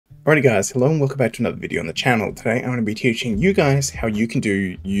Alrighty guys, hello and welcome back to another video on the channel. Today I'm going to be teaching you guys how you can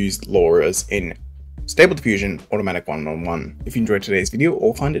use Loras in Stable Diffusion Automatic1111. If you enjoyed today's video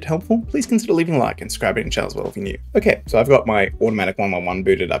or find it helpful, please consider leaving a like and subscribing to the channel as well if you're new. Okay, so I've got my Automatic1111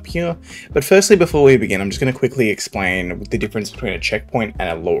 booted up here, but firstly before we begin I'm just going to quickly explain the difference between a checkpoint and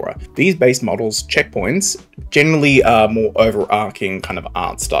a Lora. These base models, checkpoints, generally are more overarching kind of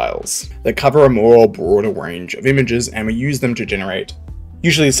art styles that cover a more broader range of images, and we use them to generate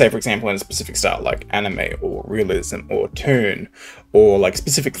usually, say for example, in a specific style like anime or realism or turn or like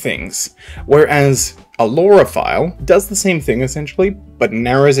specific things. Whereas a Lora file does the same thing essentially, but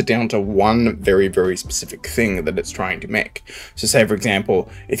narrows it down to one very specific thing that it's trying to make. So say for example,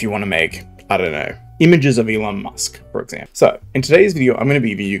 if you want to make, I don't know, images of Elon Musk, for example. So in today's video, I'm going to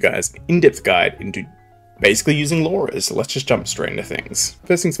give you guys an in-depth guide into basically using Loras. So let's just jump straight into things.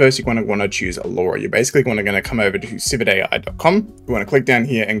 First things first, you're going to want to choose a Lora. You're basically going to come over to civitai.com. You want to click down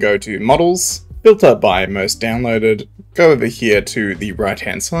here and go to models, filter by most downloaded, go over here to the right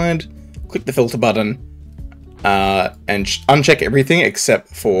hand side, click the filter button, and uncheck everything except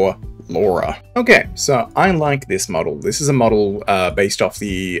for Lora. Okay, so I like this model. This is a model based off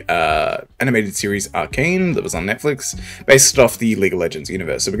the animated series Arcane that was on Netflix, based off the League of Legends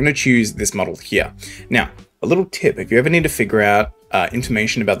universe. So we're going to choose this model here. Now, a little tip, if you ever need to figure out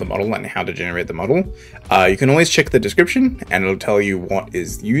information about the model and how to generate the model, you can always check the description and it'll tell you what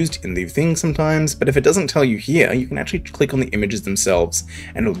is used in the thing sometimes, but if it doesn't tell you here, you can actually click on the images themselves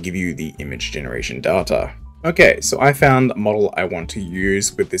and it'll give you the image generation data. Okay, so I found a model I want to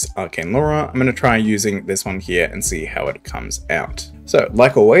use with this Arcane Lora. I'm going to try using this one here and see how it comes out. So,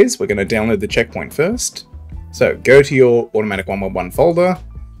 like always, we're going to download the checkpoint first. So, go to your Automatic1111 folder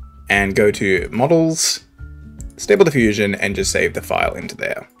and go to Models, Stable Diffusion, and just save the file into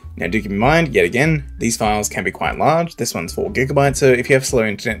there. Now, do keep in mind, yet again, these files can be quite large. This one's 4 GB, so if you have slow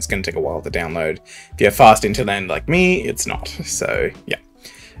internet, it's going to take a while to download. If you have fast internet like me, it's not. So, yeah.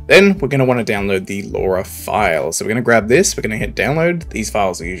 Then we're going to want to download the Lora file. So we're going to grab this, we're going to hit download. These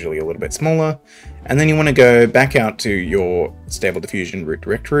files are usually a little bit smaller. And then you want to go back out to your Stable Diffusion root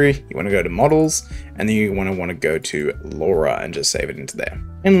directory. You want to go to models, and then you want to go to Lora and just save it into there.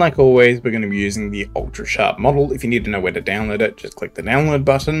 And like always, we're going to be using the ultra sharp model. If you need to know where to download it, just click the download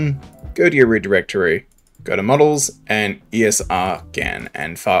button, go to your root directory, go to models and ESRGAN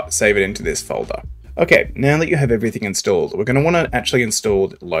and save it into this folder. Okay, now that you have everything installed, we're going to want to actually install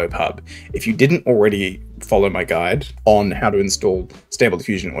LobHub. If you didn't already follow my guide on how to install Stable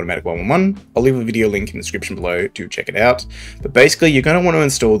Diffusion Automatic1111, I'll leave a video link in the description below to check it out. But basically, you're going to want to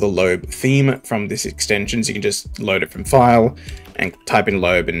install the Lob theme from this extension, so you can just load it from File and type in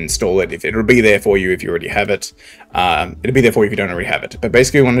Lob and install it. It'll be there for you if you already have it. It'll be there for you if you don't already have it. But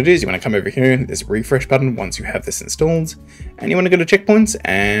basically what you want to do is you want to come over here, there's a refresh button once you have this installed, and you want to go to checkpoints,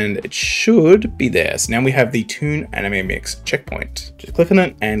 and it should be there. So now we have the Toon Anime Mix checkpoint. Just click on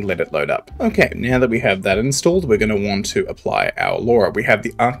it and let it load up. Okay, now that we have that installed, we're going to want to apply our Lora. We have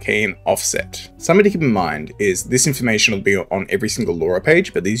the Arcane offset. Something to keep in mind is this information will be on every single Lora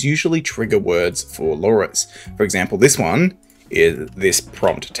page, but these usually trigger words for Loras. For example, this one is this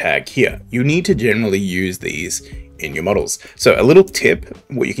prompt tag here. You need to generally use these in your models. So a little tip,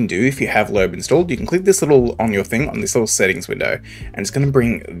 what you can do if you have Lob installed, you can click this little on your thing, on this little settings window, and it's going to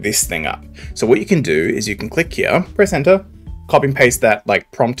bring this thing up. So what you can do is you can click here, press enter, copy and paste that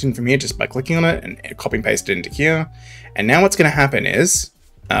like prompt in from here just by clicking on it, and copy and paste it into here. And now what's going to happen is,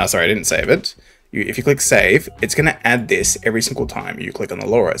 sorry, I didn't save it. If you click save, it's going to add this every single time you click on the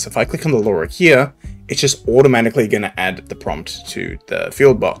Lora. So if I click on the Lora here, it's just automatically going to add the prompt to the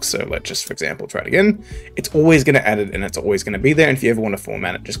field box. So let's just, for example, try it again. It's always going to add it and it's always going to be there. And if you ever want to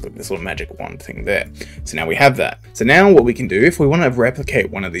format it, just click this little magic wand thing there. So now we have that. So now what we can do, if we want to replicate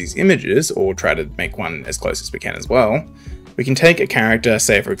one of these images or try to make one as close as we can as well, we can take a character,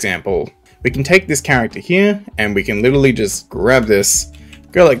 say for example, we can take this character here and we can literally just grab this,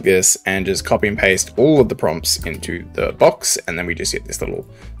 go like this, and just copy and paste all of the prompts into the box, and then we just hit this little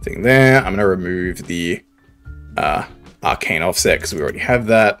thing there. I'm going to remove the Arcane offset because we already have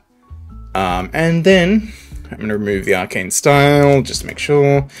that. And then I'm going to remove the Arcane style just to make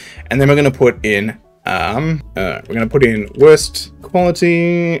sure. And then we're going to put in worst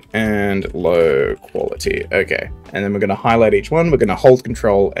quality and low quality. Okay, and then we're going to highlight each one. We're going to hold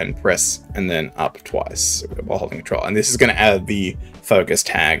control and press and then up twice while holding control, and this is going to add the focus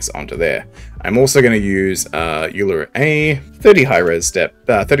tags onto there. I'm also going to use Euler A 30 high-res step,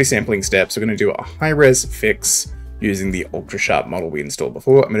 30 sampling steps. We're going to do a high-res fix using the ultra sharp model we installed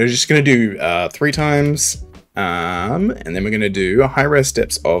before. I'm just going to do 3 times And then we're going to do high res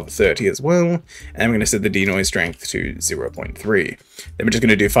steps of 30 as well. And then we're going to set the denoise strength to 0.3. Then we're just going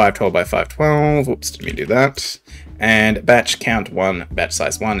to do 512 by 512. Oops, didn't mean to do that. And batch count 1, batch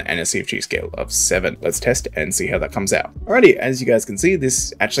size 1, and a CFG scale of 7. Let's test and see how that comes out. Alrighty, as you guys can see,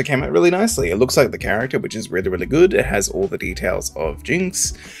 this actually came out really nicely. It looks like the character, which is really, really good. It has all the details of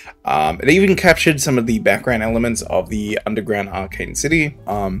Jinx. It even captured some of the background elements of the underground arcane city.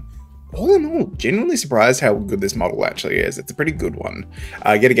 All in all, genuinely surprised how good this model actually is. It's a pretty good one.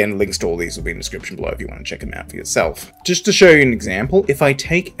 Yet again, links to all these will be in the description below if you want to check them out for yourself. Just to show you an example, if I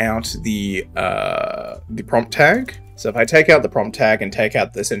take out the prompt tag, so if I take out the prompt tag and take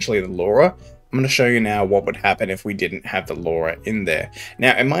out essentially the Lora, I'm going to show you now what would happen if we didn't have the Lora in there.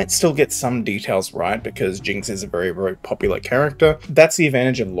 Now, it might still get some details right because Jinx is a very, very popular character. That's the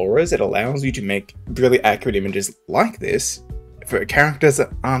advantage of Loras. It allows you to make really accurate images like this for characters that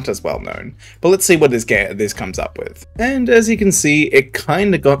aren't as well known. But let's see what this comes up with. And as you can see, it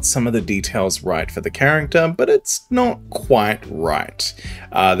kind of got some of the details right for the character, but it's not quite right.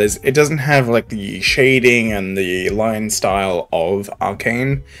 It doesn't have like the shading and the line style of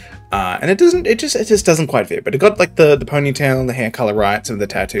Arcane. And it just doesn't quite fit, but it got like the ponytail and the hair color right, some of the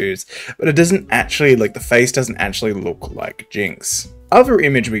tattoos, but it doesn't actually, like the face doesn't actually look like Jinx. Other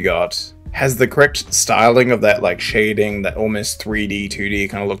image we got has the correct styling of that like shading, that almost 3D, 2D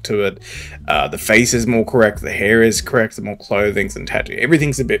kind of look to it. The face is more correct, the hair is correct, the more clothing and tattoo,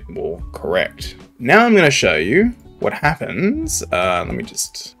 everything's a bit more correct. Now I'm going to show you what happens.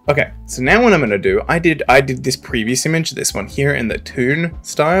 Okay, so now what I'm gonna do, I did this previous image, this one here in the toon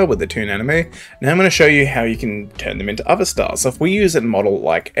style with the toon anime. Now I'm gonna show you how you can turn them into other styles. So if we use a model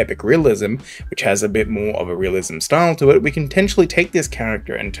like Epic Realism, which has a bit more of a realism style to it, we can potentially take this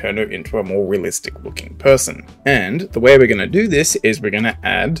character and turn her into a more realistic looking person. And the way we're gonna do this is we're gonna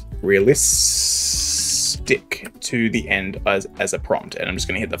add realistic to the end as a prompt, and I'm just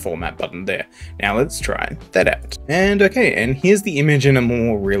going to hit the format button there. Now let's try that out. And okay, and here's the image in a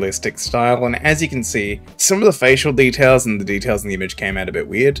more realistic style, and as you can see, some of the facial details and the details in the image came out a bit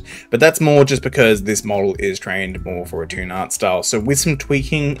weird, but that's more just because this model is trained more for a toon art style, so with some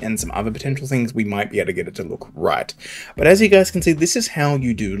tweaking and some other potential things, we might be able to get it to look right. But as you guys can see, this is how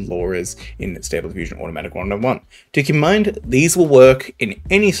you do Loras in Stable Diffusion Automatic 111. To keep in mind, these will work in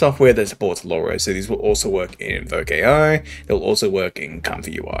any software that supports Lora, so these will also work in Invoke AI, they'll also work in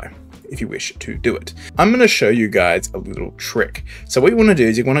Comfy UI, if you wish to do it. I'm going to show you guys a little trick. So what you want to do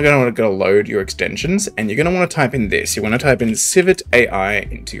is you want to go load your extensions, and you're going to want to type in this. You want to type in Civet AI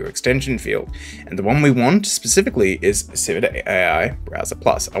into your extension field. And the one we want specifically is Civet AI Browser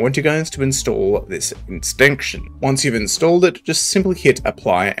Plus. I want you guys to install this extension. Once you've installed it, just simply hit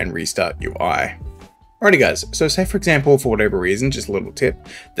apply and restart UI. Alrighty guys, so say for example, for whatever reason, just a little tip,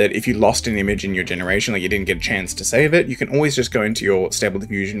 that if you lost an image in your generation, like you didn't get a chance to save it, you can always just go into your Stable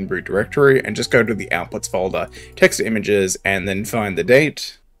Diffusion root directory and just go to the outputs folder, text to images, and then find the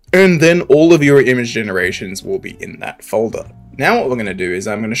date. And then all of your image generations will be in that folder. Now what we're going to do is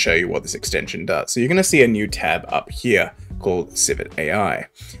I'm going to show you what this extension does. So you're going to see a new tab up here called Civet AI.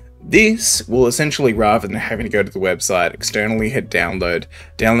 This will essentially, rather than having to go to the website, externally hit download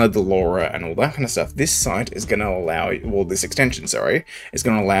the Lora and all that kind of stuff, this site is going to allow you, well, this extension, sorry, is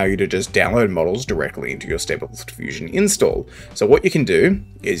going to allow you to just download models directly into your Stable Diffusion install. So what you can do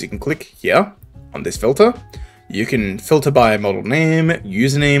is you can click here on this filter. You can filter by model name,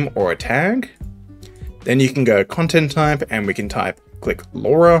 username, or a tag. Then you can go content type, and we can click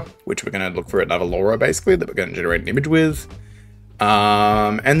Lora, which we're going to look for another Lora basically that we're going to generate an image with.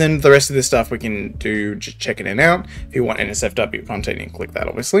 And then the rest of this stuff we can do just checking it out. If you want NSFW content, you can click that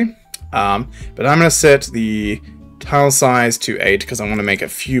obviously. But I'm going to set the tile size to 8 because I want to make a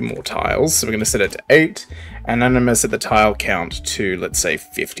few more tiles. So we're going to set it to 8, and then I'm going to set the tile count to, let's say,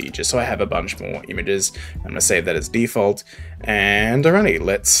 50, just so I have a bunch more images. I'm going to save that as default. And alrighty,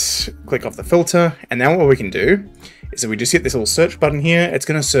 let's click off the filter. And now what we can do is if we just hit this little search button here, it's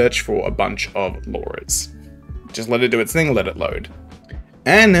going to search for a bunch of Loras. Just let it do its thing, let it load.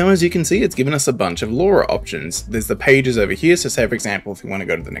 And now as you can see, it's given us a bunch of Lora options. There's the pages over here, so say for example, if we want to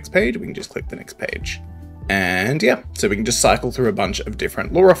go to the next page, we can just click the next page. And yeah, so we can just cycle through a bunch of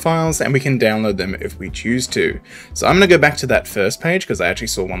different Lora files, and we can download them if we choose to. So I'm going to go back to that first page because I actually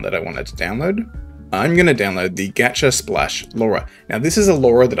saw one that I wanted to download. I'm going to download the Gacha Splash Lora. Now this is a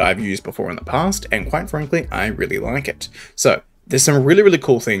Lora that I've used before in the past, and quite frankly, I really like it. So there's some really, really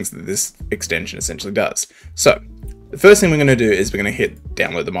cool things that this extension essentially does. So the first thing we're going to do is we're going to hit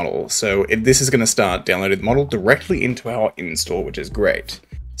download the model. So if this is going to start downloading the model directly into our install, which is great.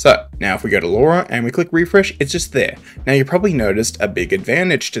 So now if we go to Lora and we click refresh, it's just there. Now you probably noticed a big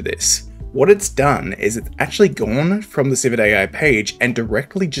advantage to this. what it's done is it's actually gone from the Civet AI page and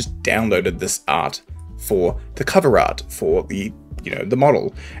directly just downloaded this art for the cover art for the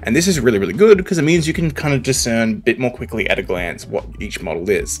model. And this is really, really good because it means you can kind of discern a bit more quickly at a glance what each model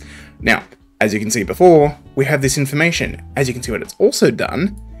is. Now, as you can see before, we have this information. As you can see, what it's also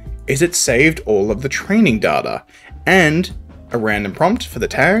done is it saved all of the training data and a random prompt for the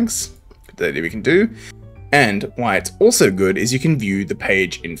tags that we can do. And why it's also good is you can view the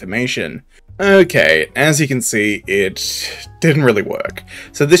page information. Okay, as you can see, it didn't really work.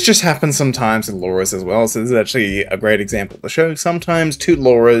 So this just happens sometimes in Loras as well. So this is actually a great example to show. Sometimes two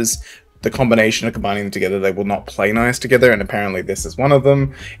Loras, the combination of combining them together, they will not play nice together, and apparently this is one of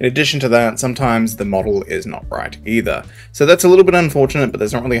them. In addition to that, sometimes the model is not right either. So that's a little bit unfortunate, but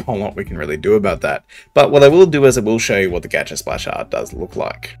there's not really a whole lot we can really do about that. But what I will do is I will show you what the gacha splash art does look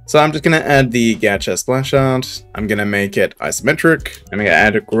like. So I'm just going to add the gacha splash art. I'm going to make it isometric. I'm going to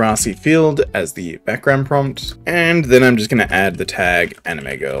add a grassy field as the background prompt. And then I'm just going to add the tag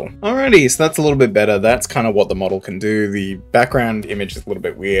anime girl. Alrighty, so that's a little bit better. That's kind of what the model can do. The background image is a little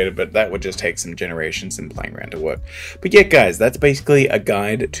bit weird, but that would just take some generations and playing around to work. But yeah, guys, that's basically a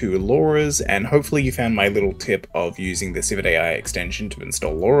guide to Loras, and hopefully you found my little tip of using the Civet AI extension to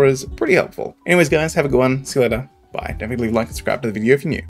install Loras pretty helpful. Anyways, guys, have a good one. See you later. Bye. Don't forget to leave a like and subscribe to the video if you're new.